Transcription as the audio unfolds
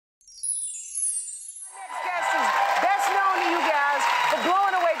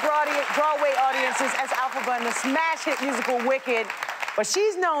Broadway audiences as Alphaba in the smash hit musical Wicked. But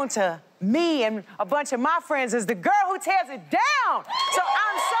she's known to me and a bunch of my friends as the girl who tears it down. So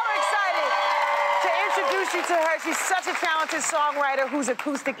I'm so excited to introduce you to her. She's such a talented songwriter whose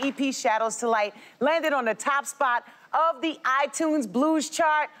acoustic EP, Shadows to Light, landed on the top spot of the iTunes Blues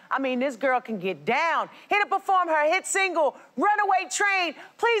chart. I mean, this girl can get down. Here to perform her hit single, Runaway Train,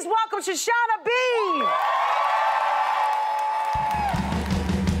 please welcome Shoshana Bean.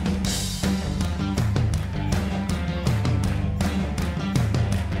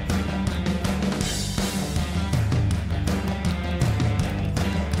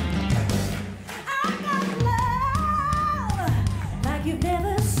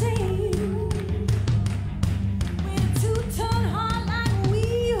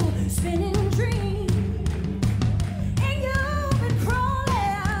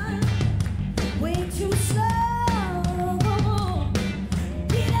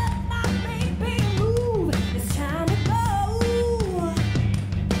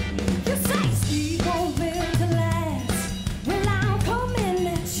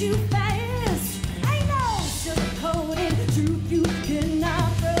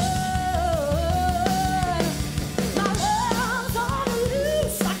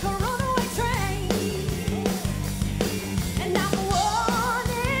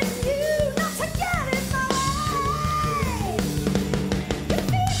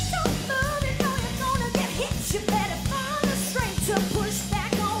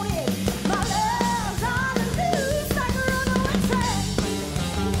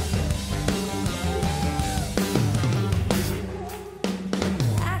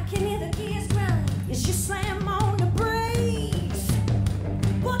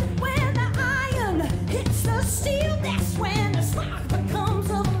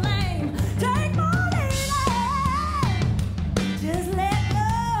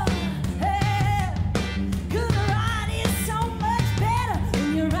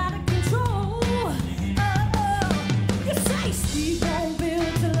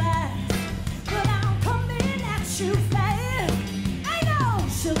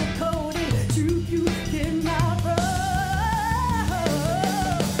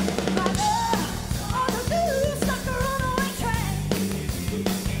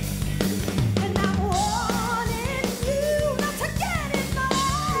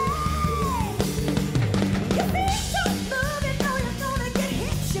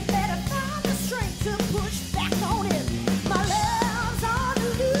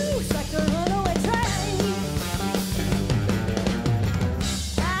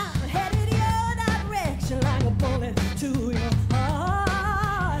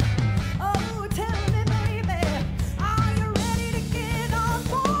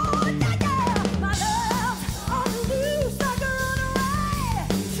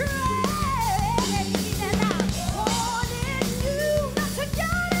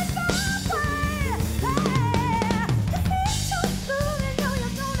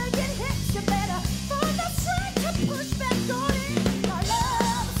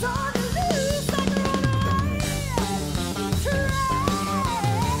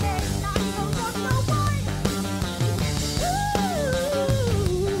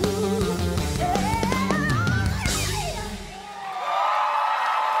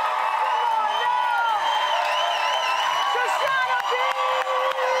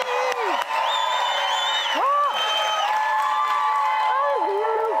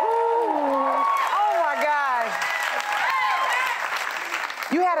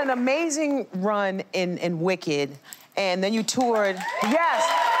 You had an amazing run in Wicked, and then you toured. Yes.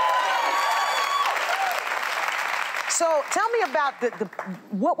 So tell me about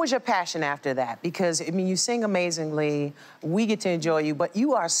what was your passion after that? Because, I mean, you sing amazingly, we get to enjoy you, but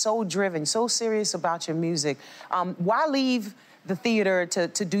you are so driven, so serious about your music. Why leave the theater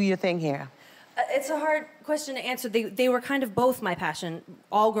to do your thing here? It's a hard question to answer. They were kind of both my passion,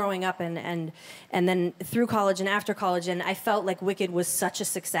 all growing up and then through college and after college. And I felt like Wicked was such a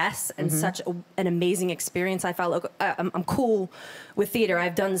success and such an amazing experience. I felt like I'm cool with theater.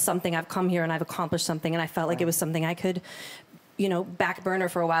 I've done something. I've come here and I've accomplished something. And I felt like it was something I could, you know, back burner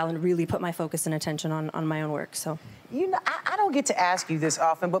for a while and really put my focus and attention on my own work. So. You know, I don't get to ask you this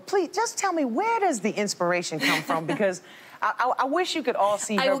often, but please just tell me, where does the inspiration come from? Because I wish you could all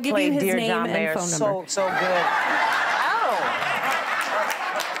see her play Dear John Mayer. So good. Oh.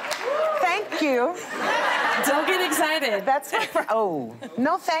 Thank you. Don't get excited. That's oh.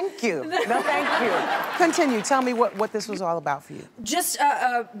 No, thank you. No, thank you. Continue. Tell me what this was all about for you. Just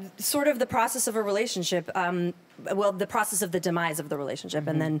sort of the process of a relationship. Well, the process of the demise of the relationship,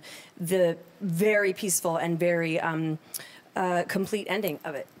 and then the very peaceful and very complete ending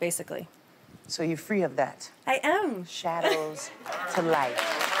of it, basically. So you're free of that. I am. Shadows to light.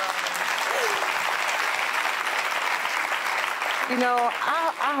 You know,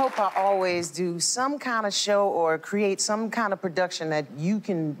 I hope I always do some kind of show or create some kind of production that you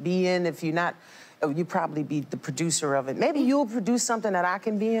can be in if you're not, you probably be the producer of it. Maybe you'll produce something that I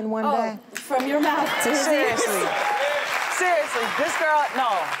can be in one day. From your mouth to his ears. Seriously. Seriously, this girl,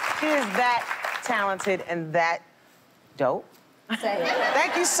 no, she is that talented and that dope. Say it.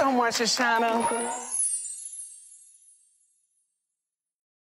 Thank you so much, Shoshana.